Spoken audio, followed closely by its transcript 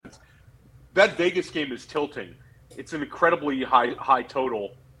that Vegas game is tilting. It's an incredibly high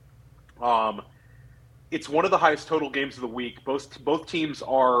total. It's one of the highest total games of the week. Both teams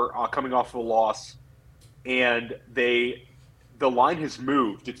are coming off of a loss, and the line has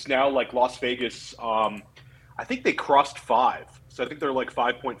moved. It's now like Las Vegas. I think they crossed 5, so I think they're like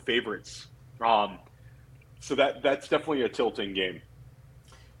 5-point favorites. So that's definitely a tilting game.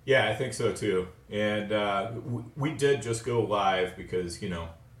 Yeah, I think so too. And we did just go live because,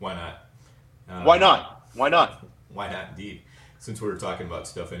 why not? Why not? Why not? Why not, indeed? Since we were talking about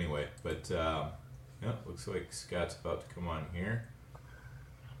stuff anyway. But looks like Scott's about to come on here.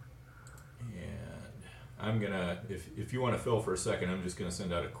 And I'm going to, if you want to fill for a second, I'm just going to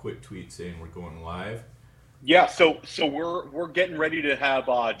send out a quick tweet saying we're going live. Yeah, so we're getting ready to have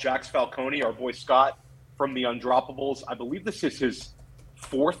JAX Falcone, our boy Scott, from the Undroppables. I believe this is his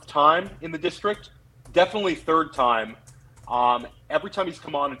 4th time in the district. Definitely 3rd time. Every time he's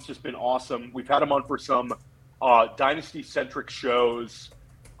come on, it's just been awesome. We've had him on for some dynasty-centric shows.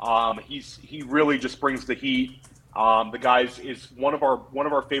 He really just brings the heat. The guy is one of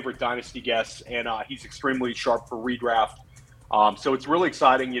our favorite dynasty guests, and he's extremely sharp for redraft. So it's really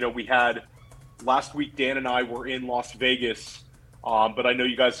exciting. We had last week Dan and I were in Las Vegas, but I know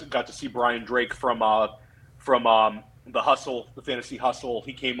you guys got to see Brian Drake from the Hustle, the Fantasy Hustle.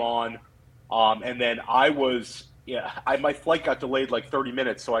 He came on, and then my flight got delayed like 30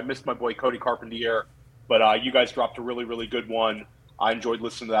 minutes, so I missed my boy Cody Carpentier. But you guys dropped a really, really good one. I enjoyed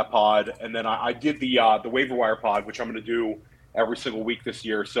listening to that pod, and then I did the waiver wire pod, which I'm going to do every single week this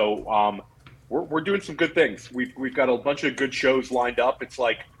year. So we're doing some good things. We've got a bunch of good shows lined up. It's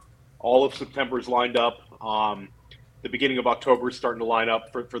like all of September's lined up. The beginning of October is starting to line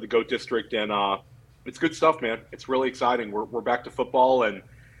up for the GOAT District, and it's good stuff, man. It's really exciting. We're back to football, and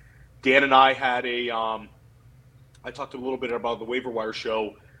Dan and I had I talked a little bit about the waiver wire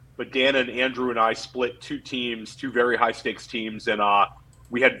show, but Dan and Andrew and I split 2 teams, 2 very high stakes teams, and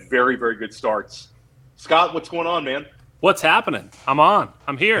we had very, very good starts. Scott, what's going on, man? What's happening? I'm on.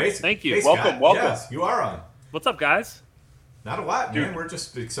 I'm here. Hey, Thank you. Hey, welcome. Yes, you are on. What's up, guys? Not a lot, man. Dude. We're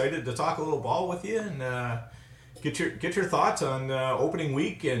just excited to talk a little ball with you and get your thoughts on opening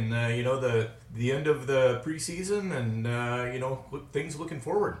week and the end of the preseason and things looking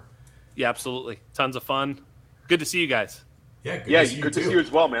forward. Yeah, absolutely. Tons of fun. Good to see you guys. Yeah, Good to see you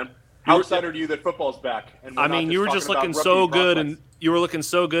as well, man. How excited are you that football's back? And you were just looking so good, and you were looking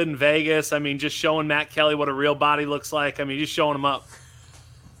so good in Vegas. I mean, just showing Matt Kelly what a real body looks like. I mean, just showing him up.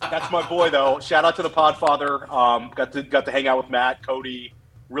 That's my boy, though. Shout out to the Podfather. Got to hang out with Matt, Cody,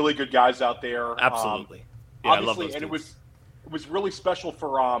 really good guys out there. Absolutely. Yeah, I love obviously, those and dudes. it was really special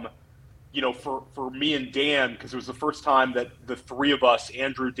for for me and Dan, because it was the first time that the 3 of us,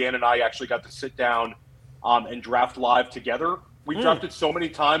 Andrew, Dan, and I, actually got to sit down and draft live together. We drafted so many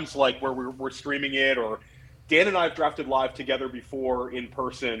times, like where we're streaming it, or Dan and I have drafted live together before in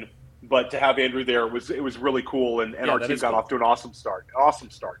person. But to have Andrew there it was really cool, and our team got off to an awesome start.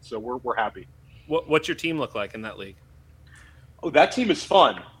 So we're happy. What's your team look like in that league? Oh, that team is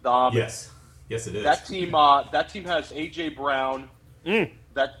fun. Yes, it is. That team has AJ Brown.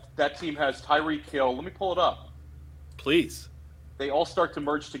 That team has Tyreek Hill. Let me pull it up. Please. They all start to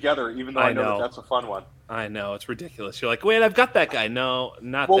merge together, even though I know that's a fun one. I know, it's ridiculous. You're like, wait, I've got that guy. No,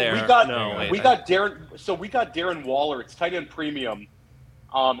 not there. We got Darren. So we got Darren Waller. It's tight end premium,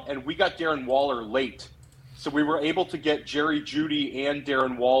 and we got Darren Waller late, so we were able to get Jerry Jeudy and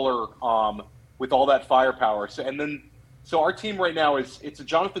Darren Waller with all that firepower. So our team right now it's a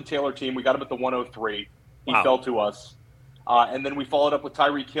Jonathan Taylor team. We got him at the 103. He fell to us, and then we followed up with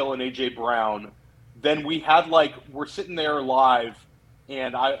Tyreek Hill and AJ Brown. Then we had we're sitting there live,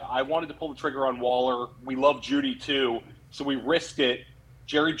 and I wanted to pull the trigger on Waller. We love Jeudy too, so we risked it.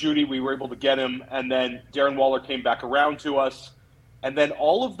 Jerry Jeudy, we were able to get him, and then Darren Waller came back around to us. And then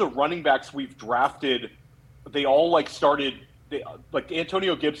all of the running backs we've drafted, they all started.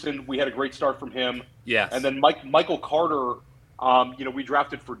 Antonio Gibson, we had a great start from him. Yes. And then Michael Carter, we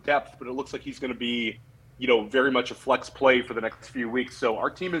drafted for depth, but it looks like he's going to be, very much a flex play for the next few weeks. So our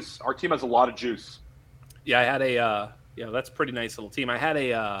team has a lot of juice. Yeah, I had that's a pretty nice little team. I had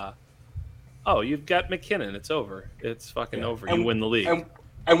you've got McKinnon. It's over. It's fucking over. You win the league.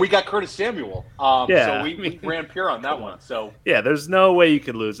 And we got Curtis Samuel. So we ran pure on that one. So yeah, there's no way you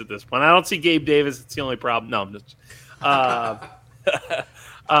could lose at this point. I don't see Gabe Davis. It's the only problem. No, I'm just. I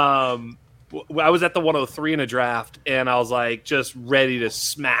was at the 103 in a draft, and I was just ready to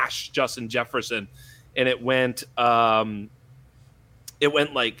smash Justin Jefferson, and it went JT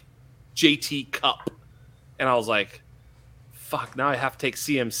Cup, and I was like, fuck, now I have to take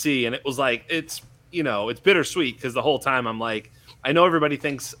CMC, and it was it's bittersweet because the whole time I'm like, I know everybody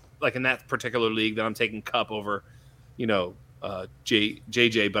thinks like in that particular league that I'm taking Kupp over,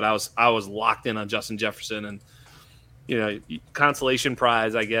 JJ, but I was locked in on Justin Jefferson, and consolation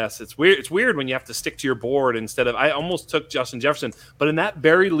prize, I guess. It's weird. It's weird when you have to stick to your board instead of. I almost took Justin Jefferson, but in that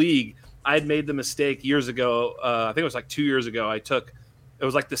very league, I had made the mistake years ago. I think it was like 2 years ago. It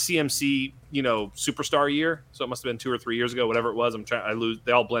was like the CMC, superstar year. So it must have been 2 or 3 years ago, whatever it was. I lose.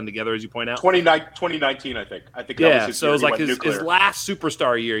 They all blend together, as you point out. 2019, I think. That was his so year. It was like his last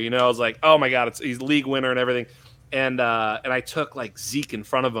superstar year. I was like, oh my god, he's league winner and everything. And I took like Zeke in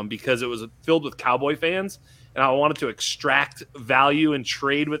front of him because it was filled with Cowboy fans, and I wanted to extract value and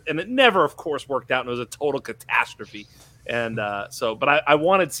trade with, and it never, of course, worked out, and it was a total catastrophe. And but I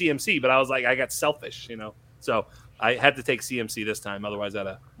wanted CMC, but I was like, I got selfish, so I had to take CMC this time. Otherwise, I'd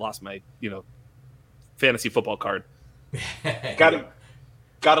have lost my, fantasy football card.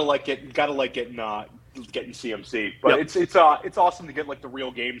 gotta like getting CMC, but yep. It's awesome to get like the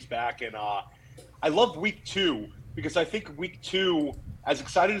real games back, and I love week 2 because I think week 2, as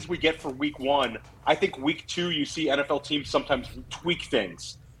excited as we get for week 1, I think week 2 you see NFL teams sometimes tweak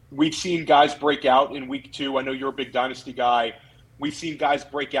things. We've seen guys break out in week 2. I know you're a big dynasty guy. We've seen guys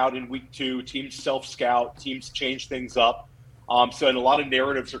break out in week 2. Teams self-scout. Teams change things up. And a lot of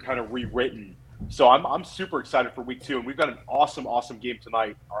narratives are kind of rewritten. So I'm super excited for week 2, and we've got an awesome game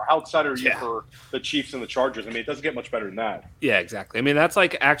tonight. How excited are you for the Chiefs and the Chargers? I mean, it doesn't get much better than that. Yeah, exactly. I mean, that's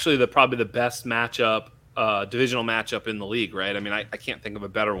like actually probably the best matchup, divisional matchup in the league, right? I mean, I can't think of a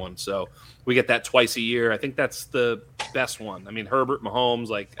better one. So we get that twice a year. I think that's the best one. I mean, Herbert,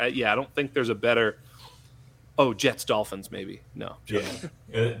 Mahomes, I don't think there's a better. Oh, Jets, Dolphins, maybe. No.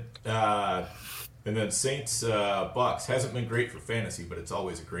 Yeah. And then Saints, Bucks hasn't been great for fantasy, but it's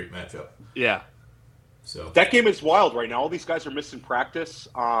always a great matchup. Yeah. So that game is wild right now. All these guys are missing practice.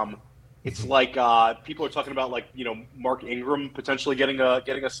 It's like people are talking about Mark Ingram potentially getting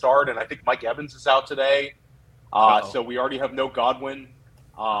a start, and I think Mike Evans is out today. So we already have no Godwin.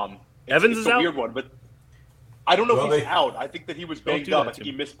 Evans is a out? Weird one, but I don't know if he's out. I think that he was banged up. I think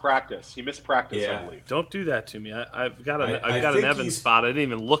he missed practice. I believe. Don't do that to me. I've got an Evans spot. I didn't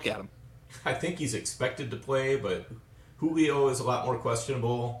even look at him. I think he's expected to play, but Julio is a lot more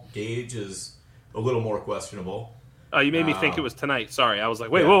questionable. Gage is a little more questionable. Oh, you made me think it was tonight. Sorry, I was like,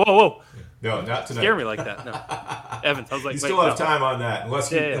 wait, whoa. No, not tonight. Scare me like that. No, Evans. I was like, you still have time on that,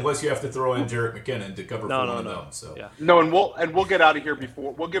 unless you have to throw in Jerick McKinnon to cover for one of them. So and we'll get out of here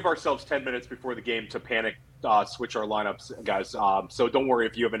before we'll give ourselves 10 minutes before the game to panic switch our lineups, guys. So don't worry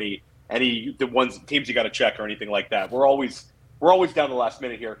if you have any teams you got to check or anything like that. We're always down to the last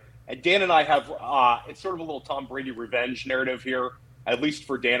minute here. And Dan and I have it's sort of a little Tom Brady revenge narrative here, at least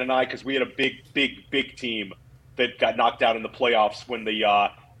for Dan and I, because we had a big team that got knocked out in the playoffs when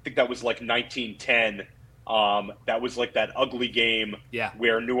I think that was like 1910. That was like that ugly game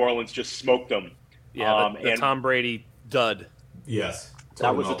where New Orleans just smoked them. Yeah, the Tom Brady dud. Yes.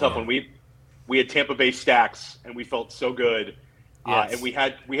 That was a tough one. We had Tampa Bay stacks, and we felt so good. Yes. And we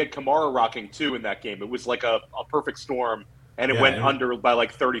had Kamara rocking, too, in that game. It was like a perfect storm. And it went under by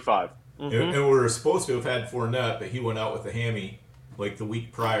like 35. Mm-hmm. And we were supposed to have had Fournette, but he went out with a hammy like the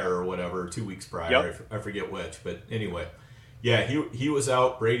week prior or whatever, 2 weeks prior. Yep. I forget which. But anyway, he was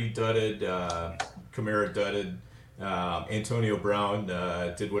out. Brady dudded. Kamara dudded. Antonio Brown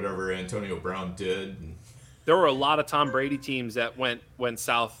did whatever Antonio Brown did. There were a lot of Tom Brady teams that went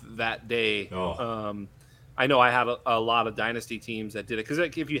south that day. Oh. I know I had a lot of dynasty teams that did it. Because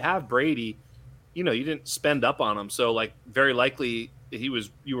if you have Brady – you didn't spend up on him, so very likely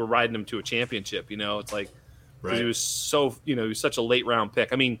you were riding him to a championship. It's like because he was so he was such a late round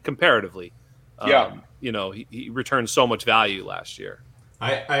pick. I mean, comparatively, he returned so much value last year.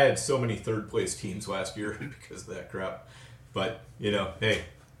 I had so many third place teams last year because of that crap, but hey,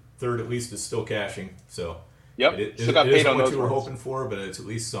 third at least is still cashing. So it got paid on what those you were ones. hoping for, but it's at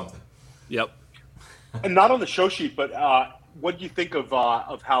least something. Yep. And not on the show sheet, but. What do you think of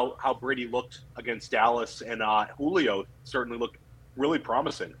how Brady looked against Dallas, and Julio certainly looked really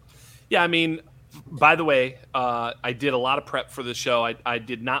promising? Yeah, I mean, by the way, I did a lot of prep for the show. I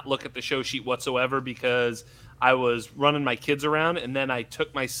did not look at the show sheet whatsoever because I was running my kids around, and then I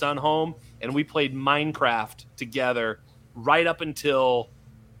took my son home, and we played Minecraft together right up until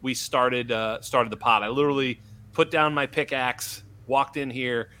we started the pod. I literally put down my pickaxe, walked in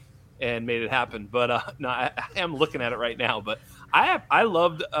here, and made it happen. But no, I am looking at it right now. But I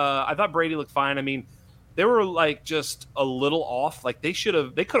thought Brady looked fine. I mean, they were just a little off. They could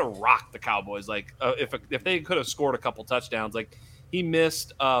have rocked the Cowboys. If they could have scored a couple touchdowns. He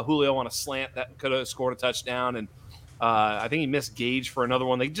missed Julio on a slant that could have scored a touchdown, and I think he missed Gage for another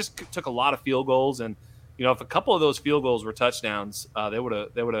one. They just took a lot of field goals, and if a couple of those field goals were touchdowns, they would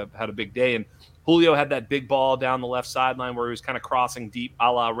have had a big day. And Julio had that big ball down the left sideline where he was kind of crossing deep,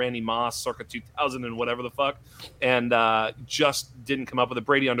 a la Randy Moss, circa 2000 and whatever the fuck, and just didn't come up with it.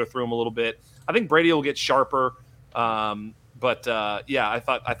 Brady underthrew him a little bit. I think Brady will get sharper. But I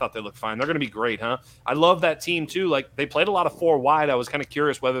thought they looked fine. They're going to be great, huh? I love that team too. Like, they played a lot of 4 wide. I was kind of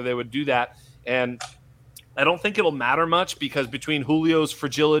curious whether they would do that, and I don't think it'll matter much because between Julio's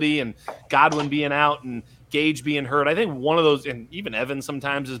fragility and Godwin being out and Gage being hurt, I think one of those, and even Evans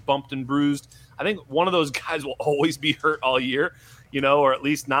sometimes is bumped and bruised. I think one of those guys will always be hurt all year, or at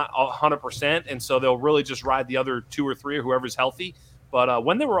least not 100%, and so they'll really just ride the other 2 or 3 or whoever's healthy. But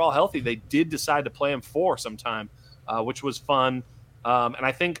when they were all healthy, they did decide to play him 4 sometime. Which was fun. And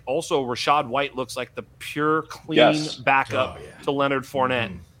I think also Rachaad White looks like the pure, clean backup to Leonard Fournette.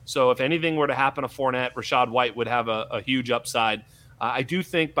 Mm-hmm. So if anything were to happen to Fournette, Rachaad White would have a huge upside. I do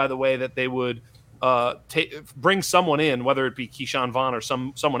think, by the way, that they would bring someone in, whether it be Keyshawn Vaughn or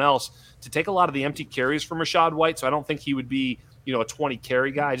someone else, to take a lot of the empty carries from Rachaad White. So I don't think he would be a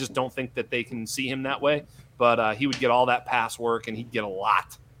 20-carry guy. I just don't think that they can see him that way. But he would get all that pass work, and he'd get a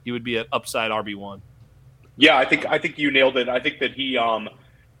lot. He would be an upside RB1. Yeah, I think you nailed it. I think that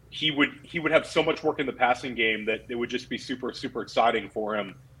he would have so much work in the passing game that it would just be super, super exciting for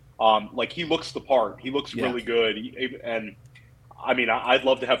him. He looks the part. He looks really good. I'd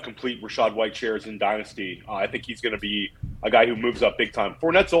love to have complete Rachaad White shares in Dynasty. I think he's going to be a guy who moves up big time.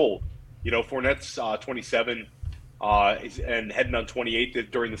 Fournette's old. Fournette's 27 and heading on 28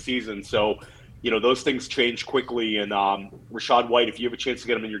 during the season. So, those things change quickly. And Rachaad White, if you have a chance to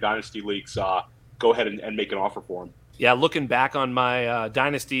get him in your Dynasty leagues, go ahead and make an offer for him. Yeah, looking back on my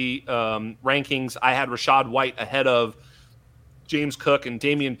Dynasty rankings, I had Rachaad White ahead of James Cook and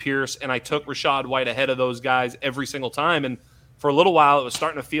Dameon Pierce, and I took Rachaad White ahead of those guys every single time. And for a little while, it was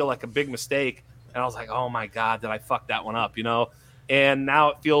starting to feel like a big mistake. And I was like, oh, my God, did I fuck that one up, And now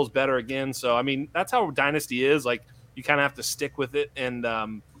it feels better again. So, that's how Dynasty is. Like, you kind of have to stick with it and,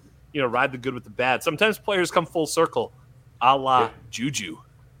 ride the good with the bad. Sometimes players come full circle, a la Juju.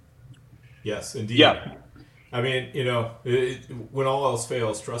 Yes, indeed. Yeah. When all else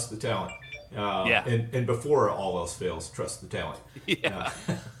fails, trust the talent. And before all else fails, trust the talent. Yeah.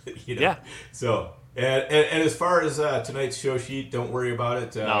 Yeah. So, and as far as tonight's show sheet, don't worry about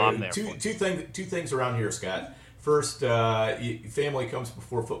it. No, I'm there. Two things around here, Scott. First, family comes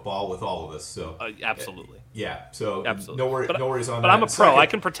before football with all of us. So absolutely. So absolutely. No worries on that. But I'm a pro. Second, I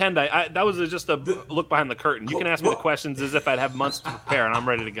can pretend. That was just a look behind the curtain. You can ask me the questions as if I'd have months to prepare, and I'm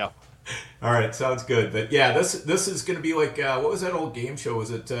ready to go. All right, sounds good. But this is going to be like what was that old game show?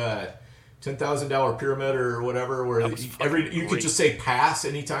 Was it $10,000 Pyramid or whatever? Where you could just say pass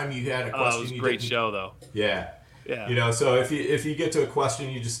anytime you had a question. It was a great show, though. Yeah. So if you get to a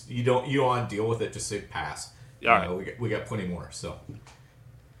question, you don't want to deal with it. Just say pass. All right. We got plenty more. So.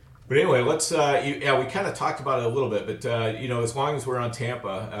 But anyway, let's. We kind of talked about it a little bit, but as long as we're on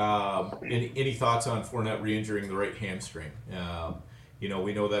Tampa, any thoughts on Fournette re-injuring the right hamstring?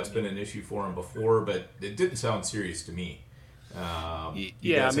 We know that's been an issue for him before, but it didn't sound serious to me.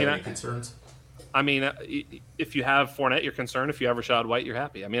 You guys have any concerns? If you have Fournette, you're concerned. If you have Rachaad White, you're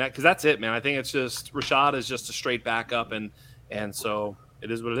happy. Because that's it, man. I think it's just Rachaad is just a straight backup, and so it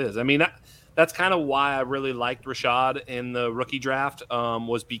is what it is. That's kind of why I really liked Rachaad in the rookie draft,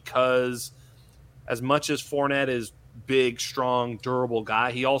 was because as much as Fournette is big, strong, durable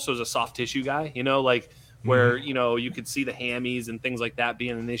guy, he also is a soft tissue guy, where, you could see the hammies and things like that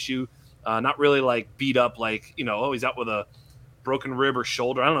being an issue. Not really like beat up, like, he's out with a broken rib or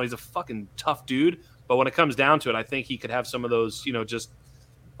shoulder. I don't know. He's a fucking tough dude. But when it comes down to it, I think he could have some of those, just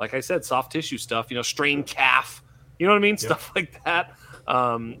like I said, soft tissue stuff, strained calf, you know what I mean? Yep. Stuff like that.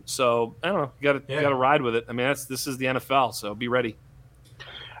 So I don't know. You got to ride with it. This is the NFL, so be ready.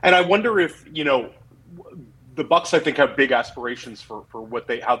 And I wonder if, the Bucs, I think, have big aspirations for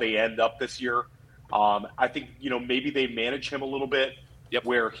how they end up this year. I think, maybe they manage him a little bit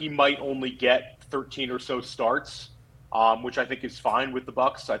where he might only get 13 or so starts, which I think is fine with the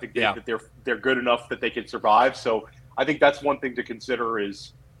Bucs. I think that they're good enough that they can survive. So I think that's one thing to consider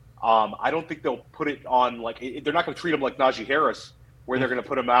is I don't think they'll put it on they're not going to treat him like Najee Harris where they're going to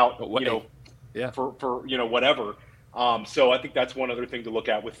put him out, for whatever. So I think that's one other thing to look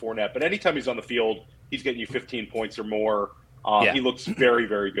at with Fournette. But anytime he's on the field, he's getting you 15 points or more. He looks very,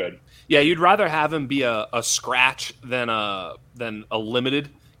 very good. Yeah, you'd rather have him be a scratch than a limited,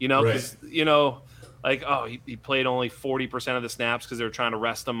 because, he played only 40% of the snaps because they were trying to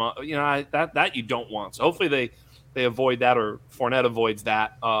rest him up. That you don't want. So hopefully they avoid that, or Fournette avoids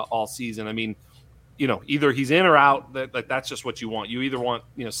that all season. Either he's in or out. That's just what you want. You either want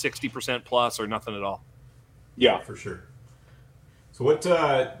 60% plus or nothing at all. Yeah, for sure. So what,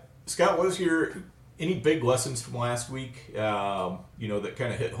 Scott, what was any big lessons from last week, that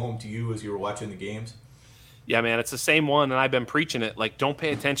kind of hit home to you as you were watching the games? Yeah, man, it's the same one, and I've been preaching it. Like, don't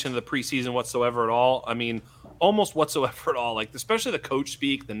pay attention to the preseason whatsoever at all. I mean, almost whatsoever at all. Like, especially the coach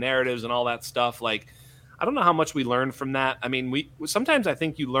speak, the narratives, and all that stuff. Like, I don't know how much we learned from that. I mean, sometimes I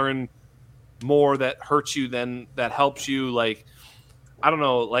think you learn more that hurts you than that helps you. Like, I don't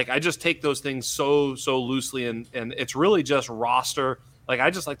know. Like, I just take those things so loosely, and it's really just roster. Like, I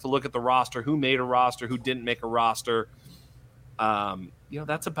just like to look at the roster, who made a roster, who didn't make a roster.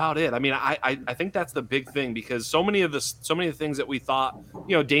 That's about it. I mean, I think that's the big thing, because so many of the things that we thought,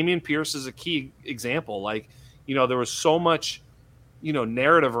 Dameon Pierce is a key example. Like, there was so much,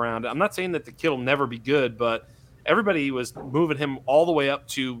 narrative around it. I'm not saying that the kid will never be good, but everybody was moving him all the way up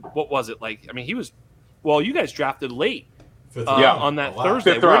to, what was it? Like, I mean, you guys drafted late on that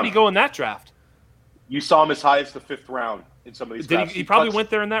Thursday. Where did he go in that draft? You saw him as high as the 5th round in some of these drafts. He probably went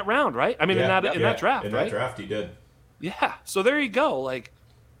there in that round, right? I mean, in that draft, in right? that draft, he did. Yeah. So there you go. Like,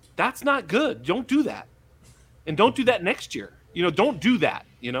 that's not good. Don't do that. And don't do that next year. Don't do that,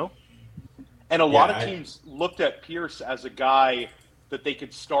 And a lot of teams looked at Pierce as a guy that they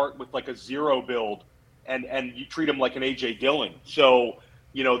could start with like a 0 build and you treat him like an A.J. Dillon. So,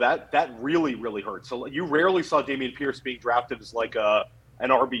 that really, really hurts. So you rarely saw Dameon Pierce being drafted as like an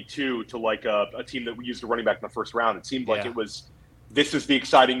RB2 to like a team that we used a running back in the first round. It seemed like it was, this is the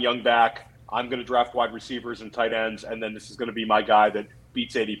exciting young back. I'm going to draft wide receivers and tight ends, and then this is going to be my guy that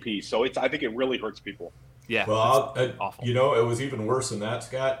beats ADP. So I think it really hurts people. Yeah. Well, awful. It was even worse than that,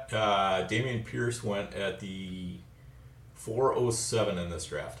 Scott. Dameon Pierce went at the 407 in this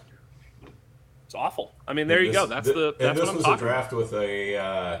draft. It's awful. I mean, there you go. That's what I'm talking about. And this was a draft with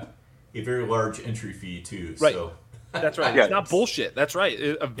a very large entry fee too. Right. So. That's right. It's not bullshit. That's right.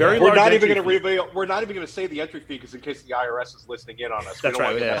 A very We're large not even going to reveal. We're not even going to say the entry fee, because in case the IRS is listening in on us, That's we don't right.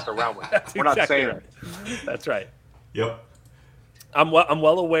 want to mess around with it. We're Exactly not saying right. it. That's right. Yep. I'm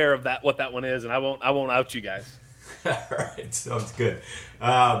well aware of that, what that one is, and I won't out you guys. All right, sounds good.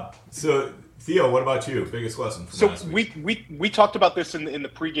 So Theo, what about you? Biggest lesson from last week? we talked about this in the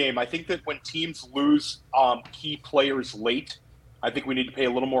pregame. I think that when teams lose key players late, I think we need to pay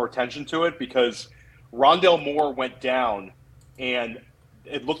a little more attention to it, because Rondale Moore went down, and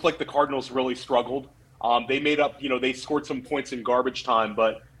it looked like the Cardinals really struggled. They made up, they scored some points in garbage time,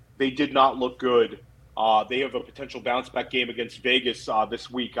 but they did not look good. They have a potential bounce back game against Vegas this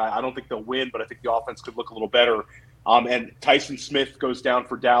week. I don't think they'll win, but I think the offense could look a little better. And Tyson Smith goes down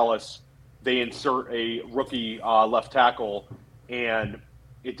for Dallas. They insert a rookie left tackle, and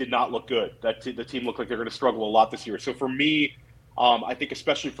it did not look good. The team looked like they're going to struggle a lot this year. So for me, I think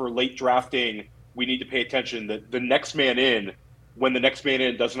especially for late drafting, we need to pay attention that the next man in, when the next man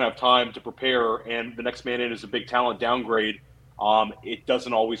in doesn't have time to prepare and the next man in is a big talent downgrade, it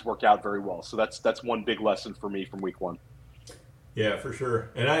doesn't always work out very well. So that's one big lesson for me from week 1. Yeah, for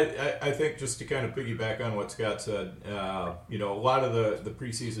sure. And I think, just to kind of piggyback on what Scott said, a lot of the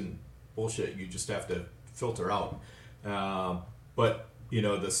preseason bullshit you just have to filter out. But,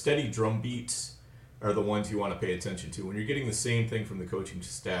 the steady drum beats are the ones you want to pay attention to. When you're getting the same thing from the coaching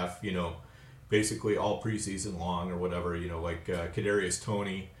staff, basically all preseason long or whatever, like Kadarius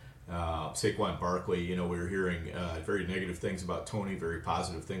Toney, Saquon Barkley, we were hearing very negative things about Toney, very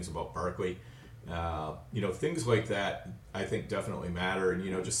positive things about Barkley. Things like that I think definitely matter,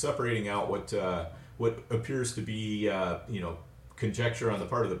 and just separating out what appears to be conjecture on the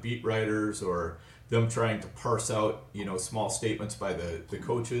part of the beat writers, or them trying to parse out small statements by the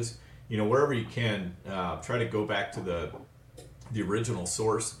coaches. Wherever you can, try to go back to the original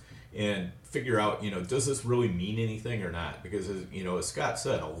source and figure out, does this really mean anything or not? Because, as Scott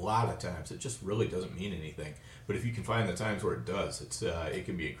said, a lot of times it just really doesn't mean anything. But if you can find the times where it does, it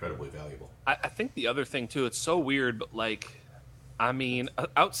can be incredibly valuable. I think the other thing, too, it's so weird, but,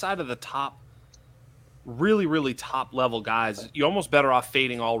 outside of the top, really, really top-level guys, you're almost better off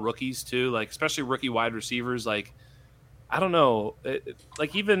fading all rookies, too, especially rookie wide receivers. I don't know.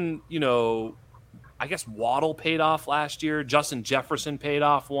 I guess Waddle paid off last year. Justin Jefferson paid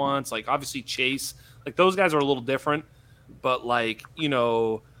off once. Obviously Chase. Those guys are a little different. But,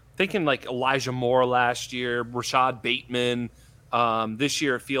 thinking Elijah Moore last year, Rashad Bateman. This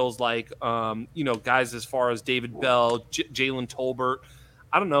year it feels like, guys as far as David Bell, Jalen Tolbert.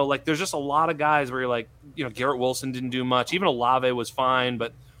 I don't know. There's just a lot of guys where you're Garrett Wilson didn't do much. Even Olave was fine.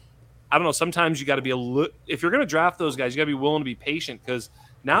 But, I don't know. Sometimes you got to be if you're going to draft those guys, you got to be willing to be patient, because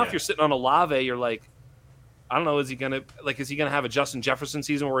now if you're sitting on Olave, you're I don't know, is he gonna have a Justin Jefferson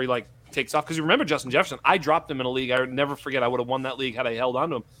season where he takes off? Because you remember Justin Jefferson, I dropped him in a league. I would never forget. I would have won that league had I held on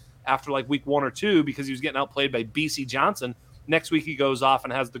to him. after like week 1 or 2 because he was getting outplayed by BC Johnson. Next week he goes off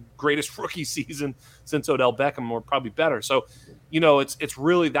and has the greatest rookie season since Odell Beckham, or probably better. So, it's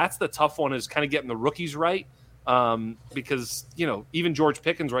really, that's the tough one, is kind of getting the rookies right. Because, even George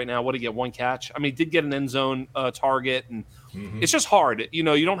Pickens right now, what did he get? 1 catch? I mean, he did get an end zone target, and it's just hard. You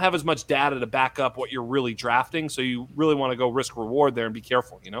don't have as much data to back up what you're really drafting, so you really want to go risk reward there and be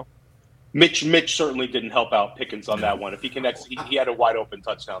careful, Mitch certainly didn't help out Pickens on that one. If he connects, he had a wide open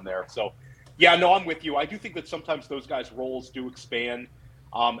touchdown there. So, yeah, no, I'm with you. I do think that sometimes those guys' roles do expand.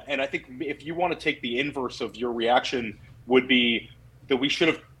 And I think if you want to take the inverse of your reaction, would be that we should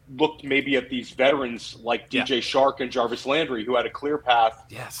have looked maybe at these veterans like DJ Shark and Jarvis Landry, who had a clear path,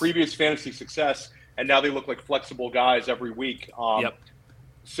 previous fantasy success, and now they look like flexible guys every week.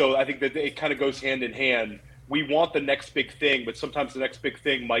 So I think that it kind of goes hand in hand. We want the next big thing, but sometimes the next big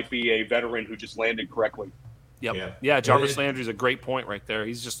thing might be a veteran who just landed correctly. Jarvis Landry's a great point right there.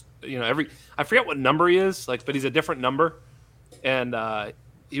 He's just, I forget what number he is, but he's a different number. And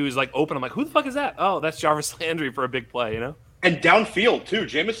he was open. I'm like, who the fuck is that? Oh, that's Jarvis Landry for a big play, And downfield too.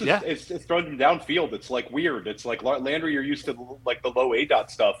 Jameis is throwing him downfield. It's weird. It's like Landry, you're used to the low ADOT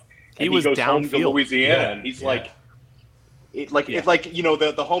stuff. He was goes downfield home to Louisiana, and he's the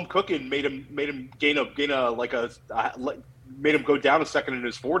home cooking made him made him go down a second in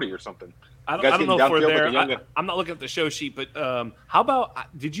his 40 or something. I don't know if we're there. I'm not looking at the show sheet, but how about,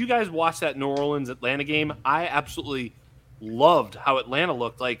 did you guys watch that New Orleans Atlanta game? I absolutely loved how Atlanta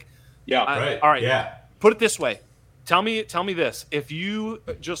looked. All right. Yeah. Put it this way. Tell me this. If you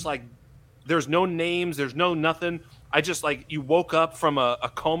just there's no names, there's no nothing. I just you woke up from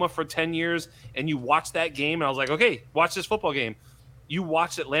a coma for 10 years and you watched that game, and I was like, okay, watch this football game. You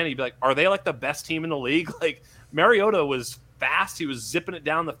watched Atlanta, you'd be like, are they the best team in the league? Mariota was fast. He was zipping it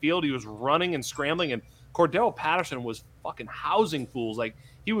down the field. He was running and scrambling, and Cordell Patterson was fucking housing fools.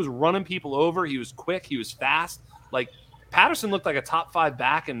 He was running people over. He was quick. He was fast. Patterson looked like a top 5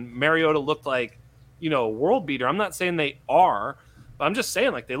 back, and Mariota looked like, a world beater. I'm not saying they are, but I'm just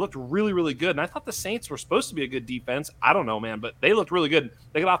saying they looked really, really good. And I thought the Saints were supposed to be a good defense. I don't know, man, but they looked really good.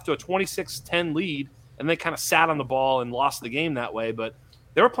 They got off to a 26-10 lead, and they kind of sat on the ball and lost the game that way. But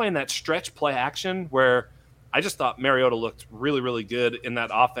they were playing that stretch play action where I just thought Mariota looked really, really good in that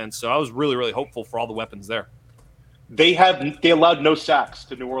offense. So I was really, really hopeful for all the weapons there. They allowed no sacks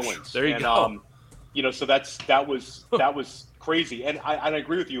to New Orleans. There you go. So that was crazy. And I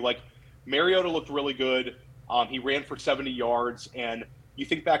agree with you. Mariota looked really good. He ran for 70 yards. And you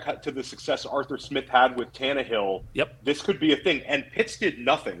think back to the success Arthur Smith had with Tannehill. Yep. This could be a thing. And Pitts did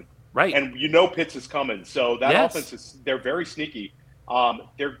nothing. Right. And Pitts is coming. So that offense they're very sneaky.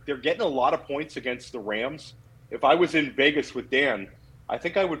 They're getting a lot of points against the Rams. If I was in Vegas with Dan, I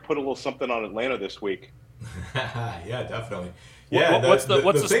think I would put a little something on Atlanta this week. Yeah, definitely. Yeah, what's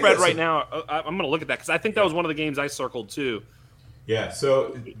the spread right now? I'm going to look at that because I think that was one of the games I circled too. Yeah,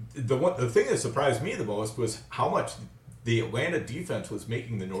 so the thing that surprised me the most was how much the Atlanta defense was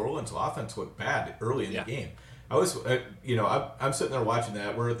making the New Orleans offense look bad early in the game. I was, I'm sitting there watching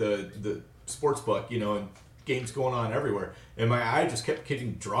that. We're at the sports book, and games going on everywhere, and my eye just kept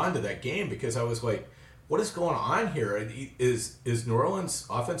getting drawn to that game because I was like, what is going on here? Is New Orleans'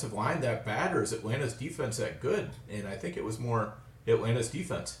 offensive line that bad, or is Atlanta's defense that good? And I think it was more Atlanta's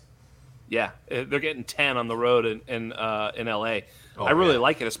defense. Yeah, they're getting 10 on the road in LA. I really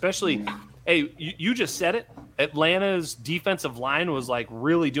like it, especially. Hey, you just said it. Atlanta's defensive line was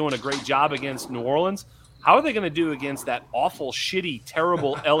really doing a great job against New Orleans. How are they going to do against that awful, shitty,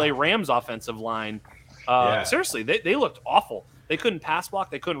 terrible LA Rams offensive line? Seriously, they looked awful. They couldn't pass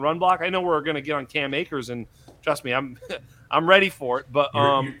block. They couldn't run block. I know we're going to get on Cam Akers, and trust me, I'm ready for it. But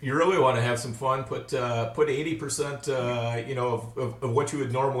you really want to have some fun. Put 80%, of what you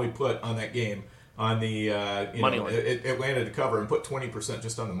would normally put on that game on the money line. Atlanta to cover, and put 20%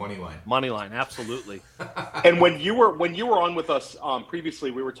 just on the money line. Money line, absolutely. And when you were on with us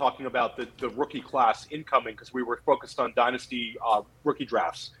previously, we were talking about the rookie class incoming because we were focused on dynasty rookie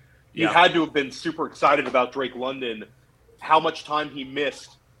drafts. You had to have been super excited about Drake London. How much time he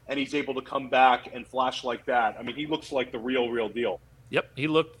missed, and he's able to come back and flash like that. I mean, he looks like the real deal. Yep, he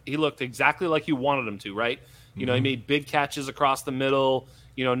looked exactly like you wanted him to, right? He made big catches across the middle.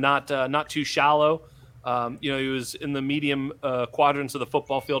 Not too shallow. He was in the medium quadrants of the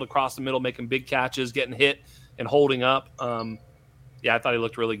football field across the middle, making big catches, getting hit and holding up. I thought he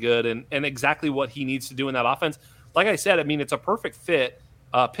looked really good and exactly what he needs to do in that offense. Like I said, I mean, it's a perfect fit.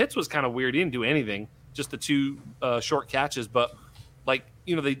 Pitts was kind of weird. He didn't do anything. Just the 2 short catches, but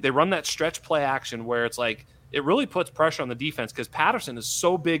they run that stretch play action where it's it really puts pressure on the defense because Patterson is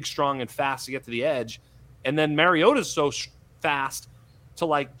so big, strong, and fast to get to the edge, and then Mariota's so fast to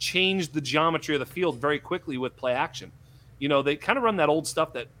like change the geometry of the field very quickly with play action. They kind of run that old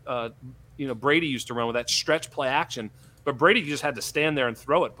stuff that Brady used to run with that stretch play action, but Brady just had to stand there and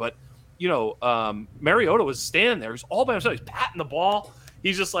throw it. But Mariota was standing there, he's all by himself, he's patting the ball,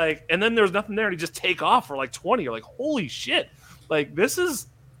 he's just like, and then there's nothing there, and he just take off for like 20. You're like, holy shit, like this is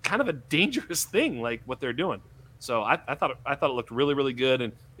kind of a dangerous thing, like what they're doing. So I thought it looked really, really good.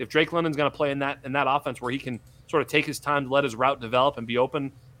 And if Drake London's going to play in that offense where he can sort of take his time to let his route develop and be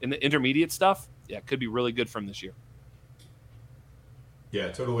open in the intermediate stuff, yeah, it could be really good for him this year. Yeah,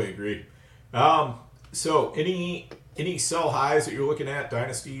 totally agree. So any sell highs that you're looking at,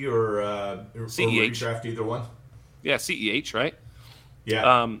 Dynasty or redraft, either one? Yeah, CEH, right?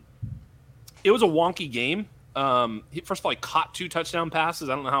 Yeah. It was a wonky game. First of all, he caught 2 touchdown passes.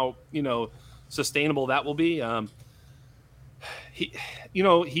 I don't know how sustainable that will be.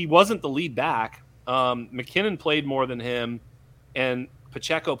 He wasn't the lead back. McKinnon played more than him, and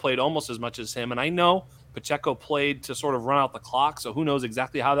Pacheco played almost as much as him. And I know Pacheco played to sort of run out the clock, so who knows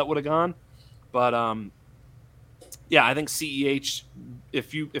exactly how that would have gone. But yeah, I think CEH.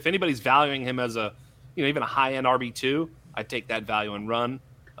 If anybody's valuing him as a even a high end RB2, I'd take that value and run.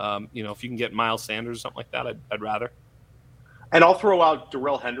 If you can get Miles Sanders or something like that, I'd rather. And I'll throw out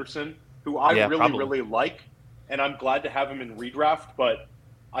Darrell Henderson, who I probably really like, and I'm glad to have him in redraft. But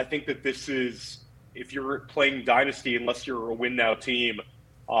I think that this is, if you're playing Dynasty, unless you're a win now team,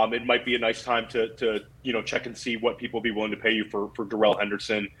 it might be a nice time to check and see what people will be willing to pay you for Darrell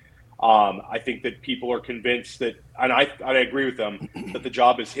Henderson. I think that people are convinced that, and I agree with them, that the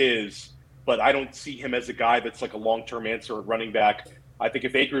job is his, but I don't see him as a guy that's like a long-term answer at running back. I think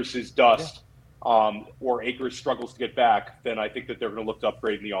if Akers is dust, or Akers struggles to get back, then I think that they're going to look to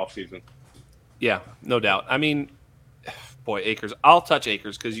upgrade in the offseason. Yeah, no doubt. I mean, boy, Akers. I'll touch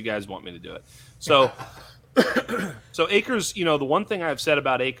Akers because you guys want me to do it. So, so Akers, the one thing I've said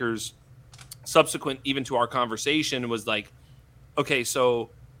about Akers, subsequent even to our conversation, was like, okay, so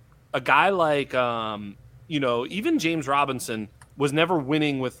a guy like, even James Robinson was never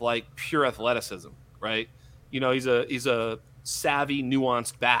winning with like pure athleticism, right? He's a savvy,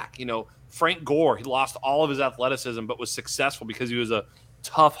 nuanced back. Frank Gore, he lost all of his athleticism, but was successful because he was a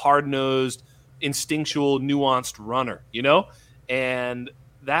tough, hard-nosed, instinctual, nuanced runner, and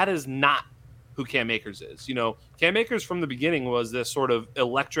that is not who Cam Akers is. Cam Akers from the beginning was this sort of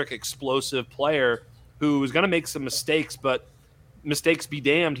electric, explosive player who was going to make some mistakes, but mistakes be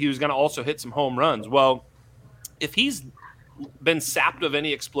damned, he was going to also hit some home runs. Well, if he's been sapped of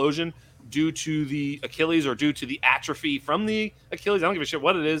any explosion due to the Achilles or due to the atrophy from the Achilles, I don't give a shit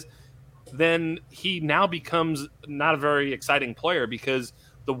what it is, then he now becomes not a very exciting player because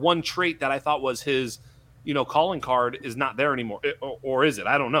the one trait that I thought was his, calling card is not there anymore. Or is it?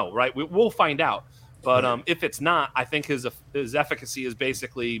 I don't know, right? We'll find out. But if it's not, I think his efficacy is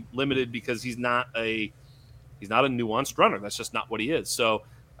basically limited because he's not a nuanced runner. That's just not what he is. So,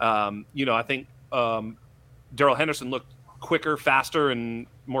 I think Darrell Henderson looked quicker, faster, and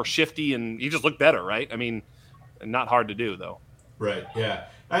more shifty, and he just looked better, right? I mean, not hard to do, though. Right, yeah.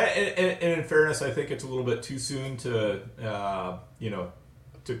 And in fairness, I think it's a little bit too soon to,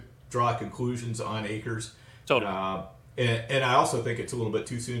 to draw conclusions on Akers. Totally. And I also think it's a little bit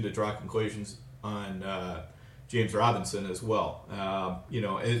too soon to draw conclusions on James Robinson as well.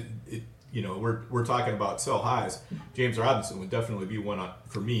 We're talking about sell highs. James Robinson would definitely be one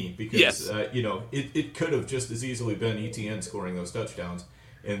for me because, yes. It could have just as easily been ETN scoring those touchdowns.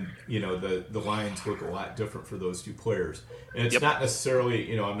 And, the lines look a lot different for those two players. And it's not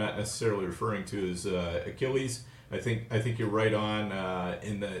necessarily, I'm not necessarily referring to his Achilles. I think you're right on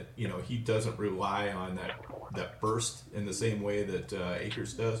in that, he doesn't rely on that burst in the same way that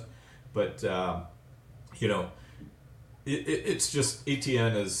Akers does. But, it's just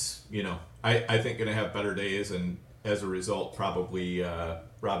ETN is, I think going to have better days. And as a result, probably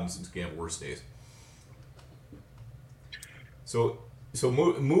Robinson's going to have worse days. So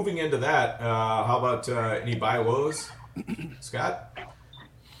moving into that, how about any buy lows, Scott?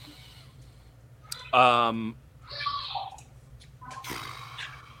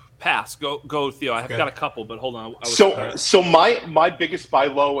 Pass. Go, Theo. I've got a couple, but hold on. So my biggest buy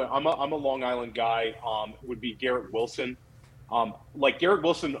low, I'm a Long Island guy, would be Garrett Wilson. Like Garrett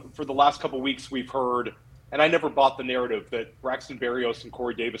Wilson, for the last couple of weeks, we've heard, and I never bought the narrative that Braxton Berrios and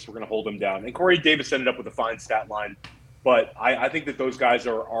Corey Davis were going to hold him down. And Corey Davis ended up with a fine stat line. But I think that those guys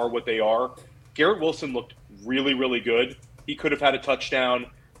are what they are. Garrett Wilson looked really, really good. He could have had a touchdown.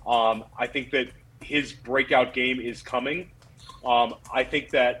 I think that his breakout game is coming. I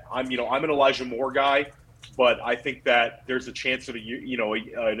think that I'm an Elijah Moore guy, but I think that there's a chance of in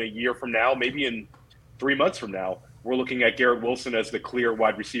a year from now, maybe in 3 months from now, we're looking at Garrett Wilson as the clear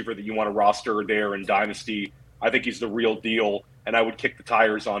wide receiver that you want to roster there in Dynasty. I think he's the real deal, and I would kick the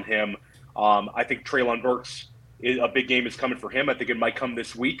tires on him. I think Treylon Burks, a big game is coming for him. I think it might come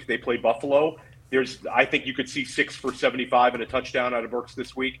this week. They play Buffalo. I think you could see 6 for 75 and a touchdown out of Burks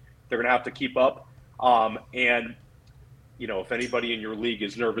this week. They're going to have to keep up. And if anybody in your league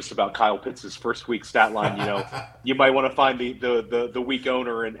is nervous about Kyle Pitts' first week stat line, you might want to find the weak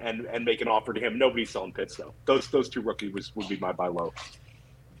owner and make an offer to him. Nobody's selling Pitts though. Those two rookies would be my buy low.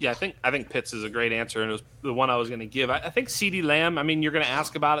 Yeah, I think Pitts is a great answer, and it was the one I was going to give. I think CeeDee Lamb. I mean, you're going to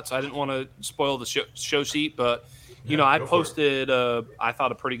ask about it, so I didn't want to spoil the show sheet, but I posted I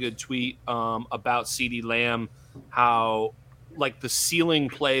thought a pretty good tweet about CeeDee Lamb, how like the ceiling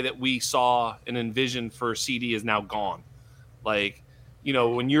play that we saw and envisioned for CD is now gone. Like,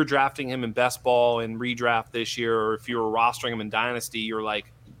 when you're drafting him in best ball and redraft this year, or if you were rostering him in Dynasty, you're like,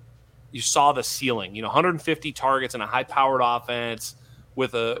 you saw the ceiling, 150 targets and a high powered offense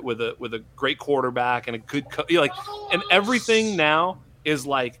with a great quarterback and a good and everything now is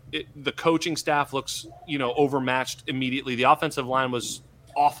like the coaching staff looks, overmatched immediately. The offensive line was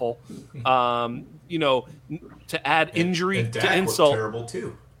awful. To add injury and Dak to insult, was terrible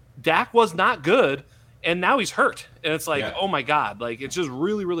too. Dak was not good. And now he's hurt. And it's like, oh my God, like it's just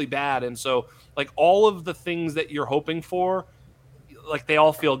really, really bad. And so like all of the things that you're hoping for, like they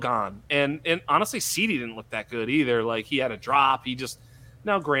all feel gone. And honestly, CD didn't look that good either. Like he had a drop.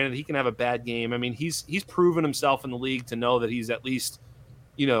 Now granted, he can have a bad game. I mean, he's proven himself in the league to know that he's at least,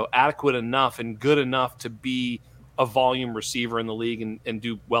 adequate enough and good enough to be a volume receiver in the league and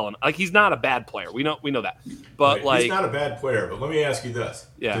do well. And like, he's not a bad player. We know that, but he's not a bad player, but let me ask you this.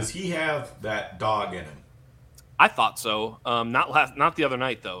 Yeah. Does he have that dog in him? I thought so. Not the other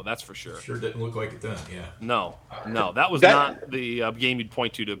night though. That's for sure. Sure didn't look like it then. Yeah. No, that was not the game you'd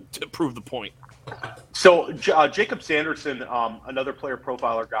point to prove the point. So Jacob Sanderson, another player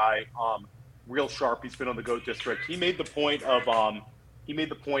profiler guy, real sharp. He's been on the GOAT District. He made the point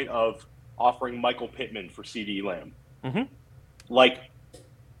of offering Michael Pittman for CeeDee Lamb. Mm-hmm. Like,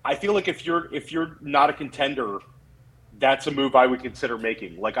 I feel like if you're not a contender, that's a move I would consider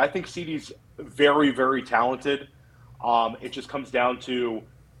making. Like, I think CeeDee's very, very talented. It just comes down to,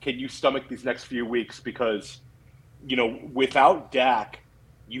 can you stomach these next few weeks? Because, without Dak,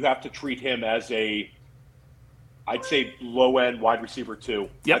 you have to treat him as I'd say low-end wide receiver too.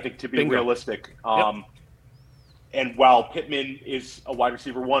 Yep. I think to be realistic. And while Pittman is a wide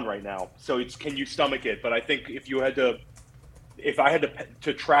receiver 1 right now, so can you stomach it? But I think if I had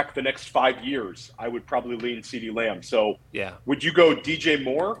to track the next 5 years, I would probably lean CeeDee Lamb. So would you go DJ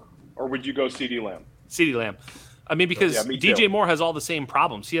Moore or would you go CeeDee Lamb? CeeDee Lamb. I mean, because DJ Moore has all the same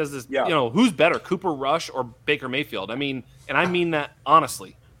problems. He has this, who's better, Cooper Rush or Baker Mayfield? I mean, and I mean that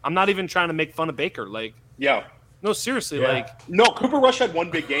honestly. I'm not even trying to make fun of Baker. Like, no, seriously, no. Cooper Rush had one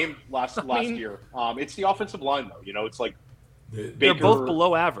big game last year. It's the offensive line though. It's like they're both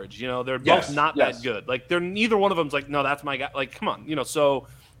below average. They're both not that good. Like, they're neither one of them's like, no, that's my guy. Like, come on, So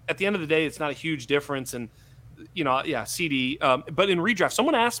at the end of the day, it's not a huge difference. And CD. But in redraft,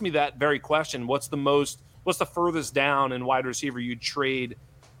 someone asked me that very question: what's the furthest down in wide receiver you'd trade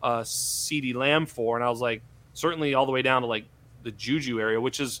CeeDee Lamb for? And I was like, certainly all the way down to like the Juju area,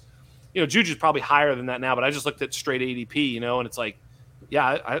 which is. Juju's probably higher than that now, but I just looked at straight ADP, and it's like,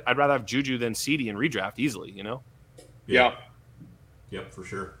 I'd rather have Juju than CD in redraft easily, Yeah. Yep, for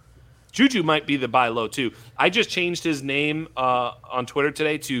sure. Juju might be the buy low too. I just changed his name on Twitter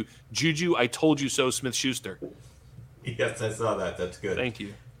today to Juju I Told You So Smith-Schuster. Yes, I saw that. That's good. Thank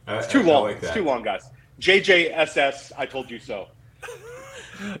you. It's too long. It's too long, guys. JJSS I Told You So.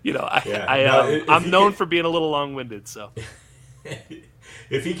 I'm known for being a little long-winded, so.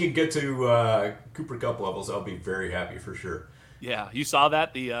 If he can get to Cooper Kupp levels, I'll be very happy for sure. Yeah, you saw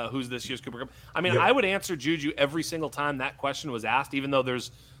that, the who's this year's Cooper Kupp? I mean, I would answer Juju every single time that question was asked, even though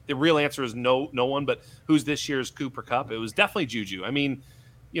the real answer is no one, but who's this year's Cooper Kupp? It was definitely Juju. I mean,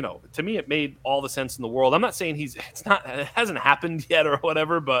 to me, it made all the sense in the world. I'm not saying it hasn't happened yet or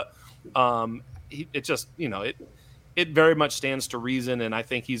whatever, but it just, it very much stands to reason, and I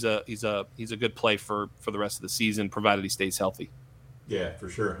think he's a good play for the rest of the season, provided he stays healthy. Yeah, for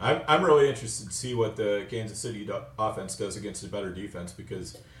sure. I'm really interested to see what the Kansas City offense does against a better defense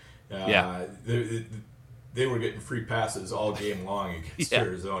because they were getting free passes all game long against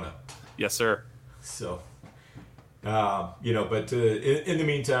Arizona. Yes, sir. So, but in the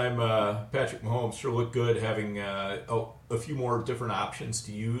meantime, Patrick Mahomes sure looked good having a few more different options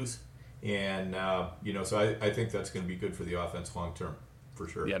to use. And, so I think that's going to be good for the offense long term, for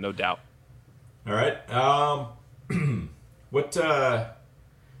sure. Yeah, no doubt. All right. What are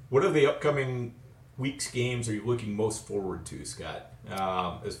the upcoming week's games are you looking most forward to, Scott?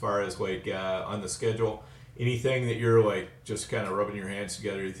 As far as like on the schedule, anything that you're like just kind of rubbing your hands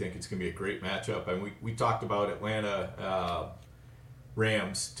together, you think it's going to be a great matchup? And we talked about Atlanta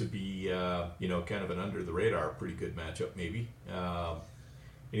Rams to be kind of an under the radar pretty good matchup maybe.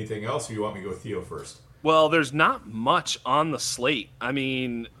 Anything else, or you want me to go Theo first? Well, there's not much on the slate. I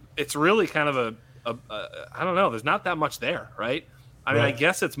mean, it's really kind of I don't know. There's not that much there, right? I mean, I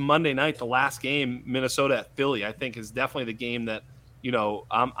guess it's Monday night, the last game, Minnesota at Philly. I think is definitely the game that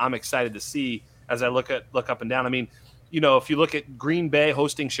I'm excited to see as I look up and down. I mean, if you look at Green Bay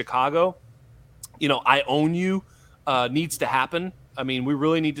hosting Chicago, I own you needs to happen. I mean, we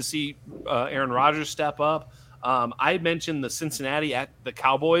really need to see Aaron Rodgers step up. I mentioned the Cincinnati at the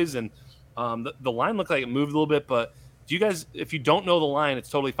Cowboys, and the line looked like it moved a little bit. But do you guys, if you don't know the line, it's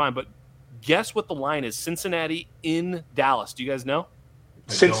totally fine. But guess what the line is? Cincinnati in Dallas. Do you guys know?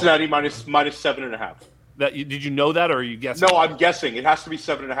 Cincinnati minus 7.5. Did you know that, or are you guessing? No, I'm guessing. It has to be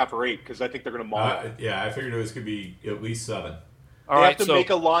 7.5 or 8 because I think they're going to maul it. Yeah, I figured it was going to be at least 7. They have to make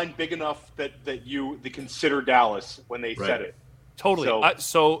a line big enough that they consider Dallas when they set it. Totally.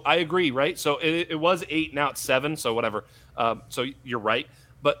 So I agree, right? So it was 8, now it's 7, so whatever. So you're right.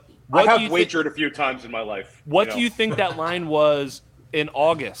 But I have wagered a few times in my life. What do you think that line was in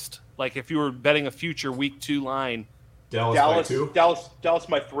August? Like if you were betting a future week 2 line. Dallas by 2? Dallas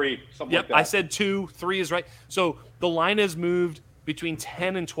by 3, something like that. I said 2, 3 is right. So the line has moved between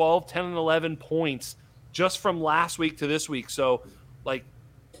 10 and 12, 10 and 11 points just from last week to this week. So like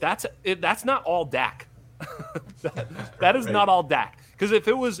that's not all Dak. that is not all Dak. Because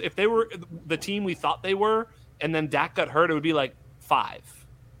if they were the team we thought they were, and then Dak got hurt, it would be like 4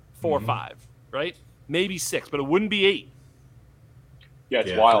 or 5, right? Maybe 6, but it wouldn't be 8. Yeah,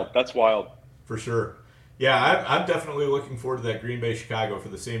 it's wild. That's wild. For sure. Yeah, I'm definitely looking forward to that Green Bay Chicago for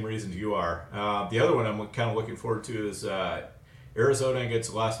the same reasons you are. The other one I'm kind of looking forward to is Arizona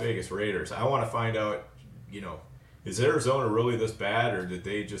against the Las Vegas Raiders. I want to find out, is Arizona really this bad, or did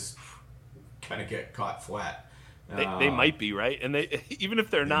they just kind of get caught flat? They might be, right? And they even if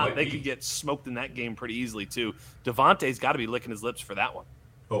they're not, they could get smoked in that game pretty easily too. Devontae's got to be licking his lips for that one.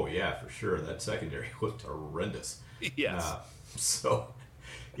 Oh yeah, for sure. That secondary looked horrendous. Yes.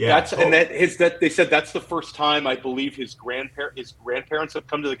 Yeah. They said that's the first time I believe his grandparents have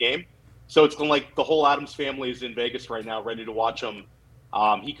come to the game. So it's been like the whole Adams family is in Vegas right now, ready to watch him.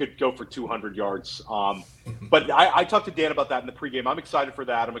 He could go for 200 yards. But I talked to Dan about that in the pregame. I'm excited for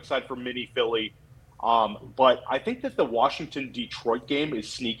that. I'm excited for mini Philly. But I think that the Washington-Detroit game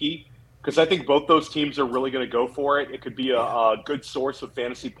is sneaky because I think both those teams are really going to go for it. It could be a good source of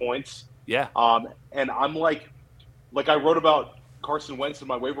fantasy points. Yeah. And I'm like I wrote about Carson Wentz in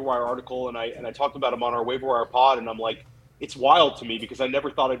my waiver wire article, and I talked about him on our waiver wire pod, and I'm like, it's wild to me because I never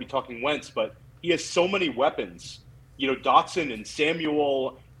thought I'd be talking Wentz, but he has so many weapons. Dotson and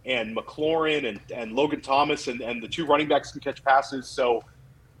Samuel and McLaurin and Logan Thomas and the 2 running backs can catch passes. So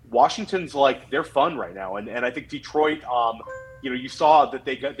Washington's they're fun right now, and I think Detroit. You saw that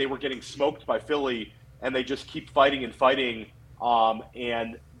they were getting smoked by Philly, and they just keep fighting and fighting,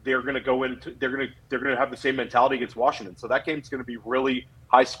 and they're going to go into they're going to have the same mentality against Washington. So that game's going to be really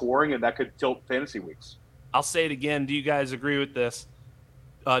high scoring, and that could tilt fantasy weeks. I'll say it again. Do you guys agree with this?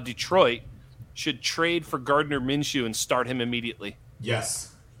 Detroit should trade for Gardner Minshew and start him immediately.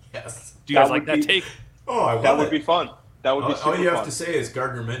 Yes. Do you guys like that take? Oh, I love that would be fun. That would be super all you have fun. to say is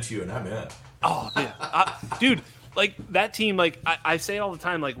Gardner Minshew, and I'm in. Oh, yeah. Dude, that team, I say it all the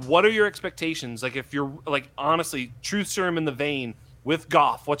time, what are your expectations? If you're, honestly, truth serum in the vein with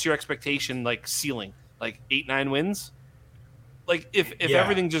Goff, what's your expectation, ceiling? 8-9 wins? If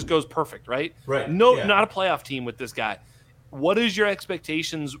everything just goes perfect, right? Right. No, not a playoff team with this guy. What is your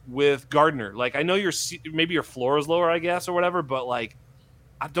expectations with Gardner? I know maybe your floor is lower, I guess, or whatever, but,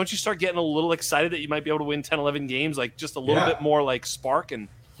 don't you start getting a little excited that you might be able to win 10, 11 games, just a little bit more, spark? And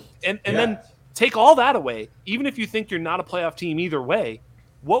then take all that away. Even if you think you're not a playoff team either way,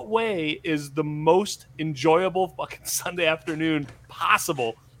 what way is the most enjoyable fucking Sunday afternoon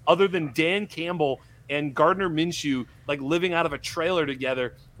possible other than Dan Campbell and Gardner Minshew living out of a trailer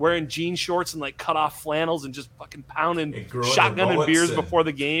together, wearing jean shorts and cut off flannels and just fucking pounding shotgun and beers before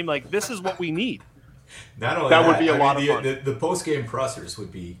the game? This is what we need. Not only that would be a lot of fun. The post game pressers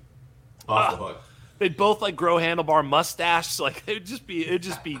would be off the hook. They'd both grow handlebar mustaches. It'd just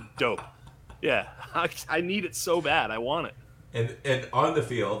be dope. Yeah, I need it so bad. I want it. And on the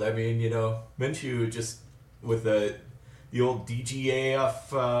field, I mean, Minshew just with the old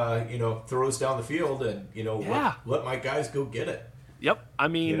DGAF, throws down the field and, let my guys go get it. Yep. I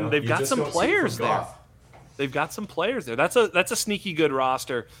mean, they've got some players there. They've got some players there. That's a sneaky good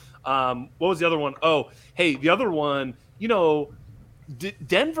roster. What was the other one? Oh, hey, the other one, you know,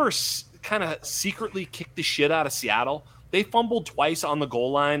 Denver kind of secretly kicked the shit out of Seattle. They fumbled twice on the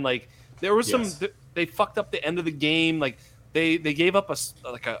goal line. Like there was they fucked up the end of the game. Like they gave up a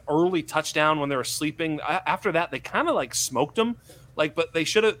early touchdown when they were sleeping. After that, they kind of like smoked them. Like, but they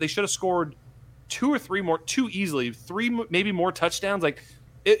should have scored two easily, three maybe more touchdowns. Like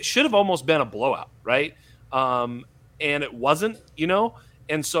it should have almost been a blowout, right? And it wasn't, you know.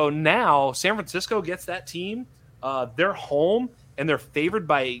 And so now San Francisco gets that team. They're home and they're favored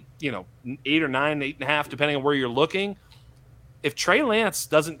by 8 or 9, 8.5, depending on where you're looking. If Trey Lance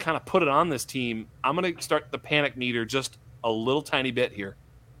doesn't kind of put it on this team, I'm going to start the panic meter just a little tiny bit here.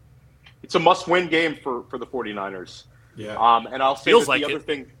 It's a must-win game for the 49ers. Yeah. And I'll say the other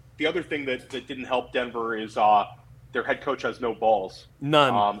thing that didn't help Denver is their head coach has no balls.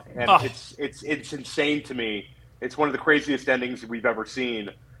 None. It's insane to me. It's one of the craziest endings we've ever seen.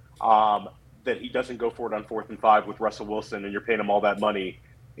 That he doesn't go for it on 4th and 5 with Russell Wilson, and you're paying him all that money,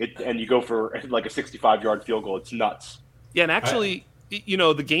 and you go for like a 65-yard field goal. It's nuts. Yeah, and actually,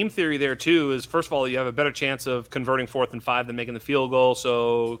 the game theory there too is, first of all, you have a better chance of converting 4th and 5 than making the field goal,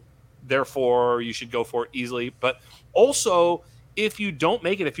 so therefore you should go for it easily. But also, if you don't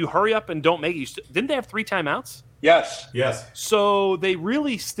make it, if you hurry up and don't make it, didn't they have 3 timeouts? Yes. So they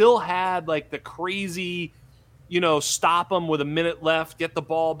really still had like the crazy, stop them with a minute left, get the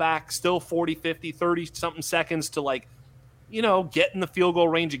ball back, still 40, 50, 30-something seconds to get in the field goal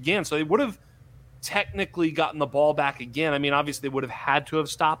range again. So they would have technically gotten the ball back again. I mean, obviously they would have had to have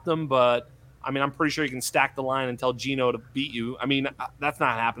stopped them, but I mean, I'm pretty sure you can stack the line and tell Geno to beat you. I mean, that's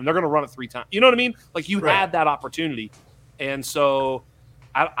not happening. They're going to run it 3 times. You know what I mean? Like you had that opportunity. And so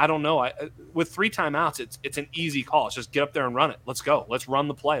I don't know. With 3 timeouts, it's an easy call. It's just get up there and run it. Let's go. Let's run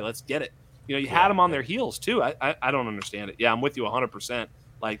the play. Let's get it. You had them on their heels too. I don't understand it. Yeah, I'm with you 100%.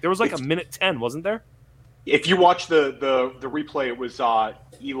 Like there was like a minute 10, wasn't there? If you watch the replay, it was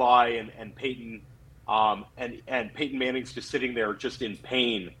Eli and Peyton, and Peyton Manning's just sitting there just in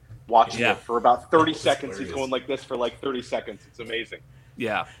pain watching it for about 30 seconds. Hilarious. He's going like this for like 30 seconds. It's amazing.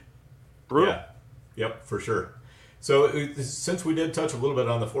 Yeah. Brutal. Yeah. Yep, for sure. So since we did touch a little bit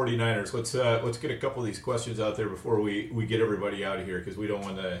on the 49ers, let's get a couple of these questions out there before we get everybody out of here, because we don't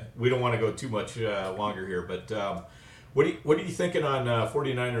want to go too much longer here. But what are you thinking on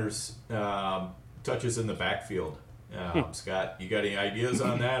 49ers touches in the backfield, Scott? You got any ideas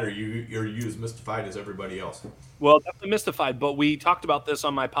on that, or are you as mystified as everybody else? Well, definitely mystified. But we talked about this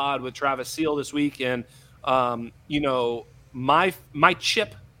on my pod with Travis Seal this week, and my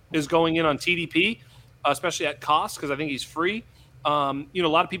chip is going in on TDP. Especially at cost, because I think he's free. A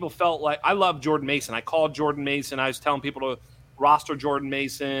lot of people felt like I love Jordan Mason. I called Jordan Mason. I was telling people to roster Jordan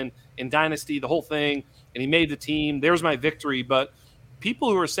Mason in Dynasty, the whole thing, and he made the team. There's my victory. But people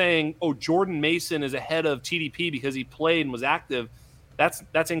who are saying, "Oh, Jordan Mason is ahead of TDP because he played and was active,"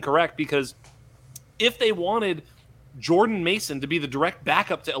 that's incorrect. Because if they wanted Jordan Mason to be the direct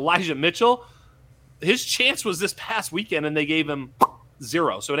backup to Elijah Mitchell, his chance was this past weekend, and they gave him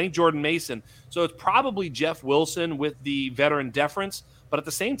 0. So it ain't Jordan Mason. So it's probably Jeff Wilson with the veteran deference. But at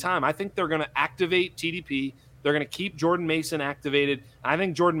the same time, I think they're going to activate TDP. They're going to keep Jordan Mason activated. And I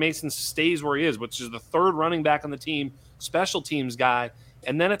think Jordan Mason stays where he is, which is the 3rd running back on the team, special teams guy.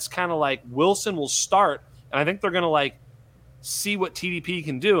 And then it's kind of like Wilson will start. And I think they're going to see what TDP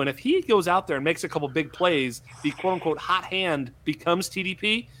can do. And if he goes out there and makes a couple big plays, the quote-unquote hot hand becomes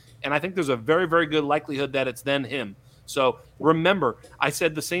TDP. And I think there's a very, very good likelihood that it's then him. So remember, I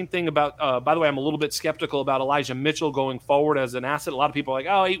said the same thing about, by the way, I'm a little bit skeptical about Elijah Mitchell going forward as an asset. A lot of people are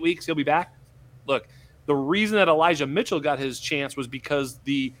like, 8 weeks, he'll be back. Look, the reason that Elijah Mitchell got his chance was because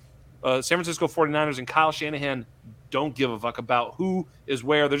the San Francisco 49ers and Kyle Shanahan don't give a fuck about who is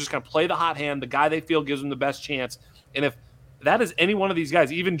where. They're just going to play the hot hand. The guy they feel gives them the best chance. And if that is any one of these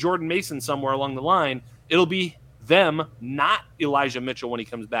guys, even Jordan Mason somewhere along the line, it'll be them, not Elijah Mitchell when he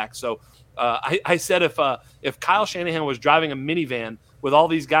comes back. So I said if Kyle Shanahan was driving a minivan with all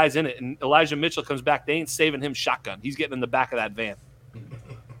these guys in it and Elijah Mitchell comes back, they ain't saving him shotgun. He's getting in the back of that van.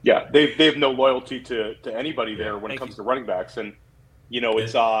 Yeah, they have no loyalty to anybody there when it comes to running backs. And,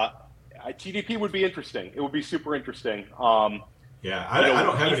 it's TDP would be interesting. It would be super interesting. I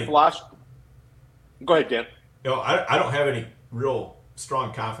don't have any flash. Go ahead, Dan. I don't have any real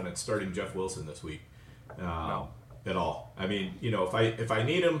strong confidence starting Jeff Wilson this week. No. At all. I mean, if I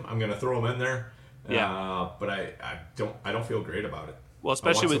need him, I'm going to throw him in there. Yeah. But I don't feel great about it. Well,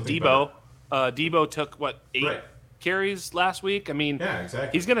 especially with Debo. Debo took 8 carries last week. I mean, exactly.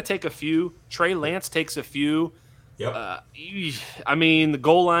 He's going to take a few. Trey Lance takes a few. Yep. I mean, the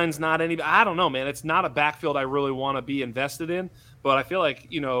goal line's not any. I don't know, man. It's not a backfield I really want to be invested in. But I feel like,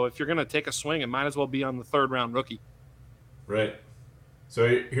 if you're going to take a swing, it might as well be on the third-round rookie. Right. So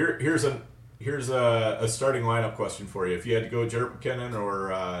here's a starting lineup question for you. If you had to go Jarrett McKinnon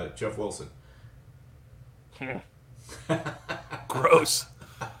or Jeff Wilson. Gross.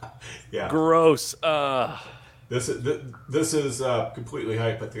 Yeah. Gross. This is completely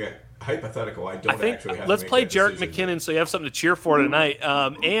hypothetical. I actually have let's to make play that Jarrett decision. McKinnon so you have something to cheer for tonight.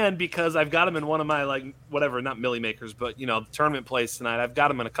 And because I've got him in one of my not Millie Makers, but the tournament plays tonight. I've got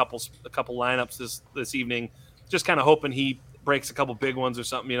him in a couple lineups this evening, just kind of hoping he breaks a couple big ones or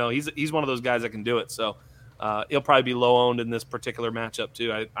something. He's one of those guys that can do it. So he'll probably be low owned in this particular matchup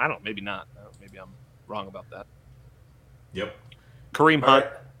too. I don't, maybe not. Maybe I'm wrong about that. Yep. Kareem Hunt,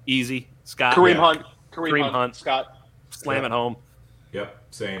 easy. Scott. Kareem Hunt. Scott. Slam it home. Yep,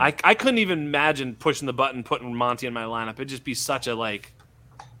 same. I couldn't even imagine pushing the button, putting Monty in my lineup. It'd just be such a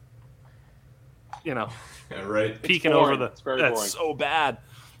yeah, right. Peeking over that's boring. So bad.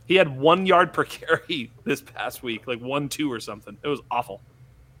 He had 1 yard per carry this past week, 1-2 or something. It was awful.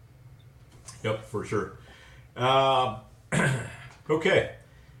 Yep, for sure. Okay.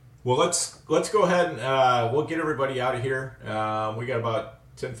 Well, let's go ahead and we'll get everybody out of here. We got about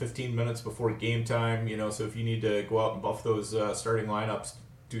 10-15 minutes before game time, so if you need to go out and buff those starting lineups,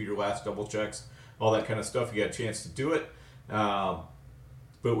 do your last double checks, all that kind of stuff, you got a chance to do it. But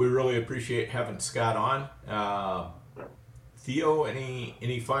we really appreciate having Scott on. Theo,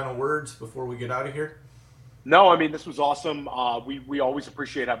 any final words before we get out of here? No, I mean, this was awesome. We always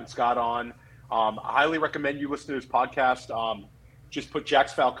appreciate having Scott on. I highly recommend you listen to his podcast. Just put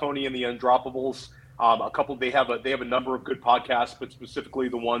JAX Falcone in the Undroppables. They have a number of good podcasts, but specifically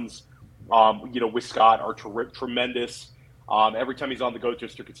the ones, with Scott are tremendous. Every time he's on the GOAT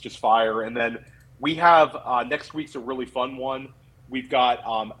District, it's just fire. And then we have next week's a really fun one. We've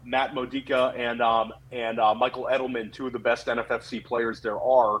got Matt Modica and Michael Edelman, two of the best NFFC players there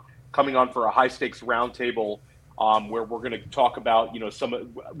are, coming on for a high stakes roundtable where we're going to talk about,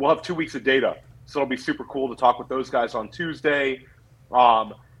 we'll have 2 weeks of data. So it'll be super cool to talk with those guys on Tuesday.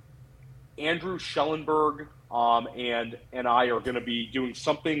 Andrew Schellenberg and I are going to be doing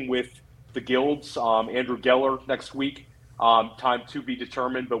something with the guilds, Andrew Geller next week, time to be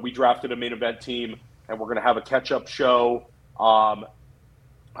determined, but we drafted a main event team and we're going to have a catch-up show. I'm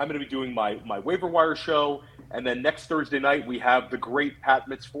going to be doing my waiver wire show, and then next Thursday night we have the great Pat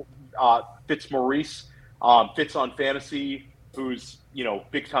Fitzmaurice, Fitz on Fantasy, who's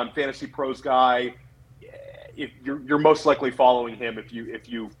big time Fantasy Pros guy. If you're most likely following him if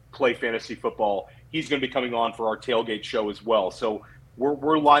you play fantasy football. He's going to be coming on for our tailgate show as well. So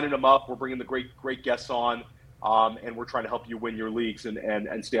we're lining them up. We're bringing the great guests on, and we're trying to help you win your leagues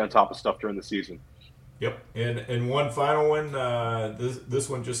and stay on top of stuff during the season. Yep, and one final one. This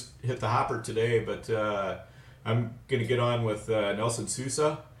one just hit the hopper today, but I'm going to get on with Nelson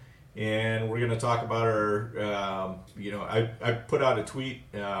Sousa, and we're going to talk about our. I put out a tweet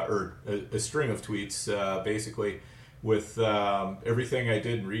or a string of tweets, basically, with everything I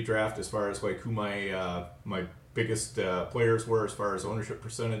did in redraft as far as who my biggest players were as far as ownership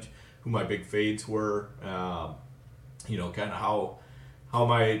percentage, who my big fades were, kind of how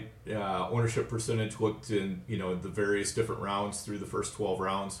my ownership percentage looked in the various different rounds through the first 12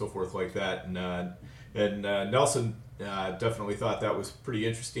 rounds, so forth like that. And Nelson definitely thought that was pretty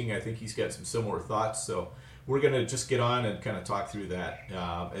interesting. I think he's got some similar thoughts. So we're going to just get on and kind of talk through that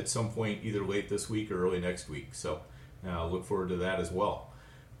at some point, either late this week or early next week. So look forward to that as well.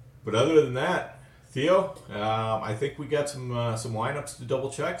 But other than that, Theo, I think we got some lineups to double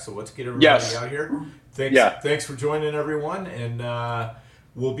check. So let's get everybody out here. Thanks for joining, everyone, and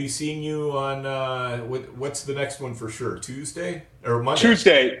we'll be seeing you on what's the next one for sure? Tuesday or Monday?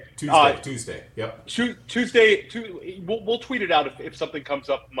 Tuesday. Yep. Tuesday. We'll tweet it out if something comes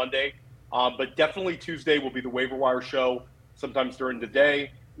up Monday, but definitely Tuesday will be the waiver wire show. Sometimes during the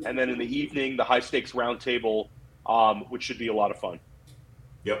day, and then in the evening, the high stakes roundtable, which should be a lot of fun.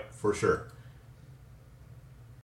 Yep, for sure.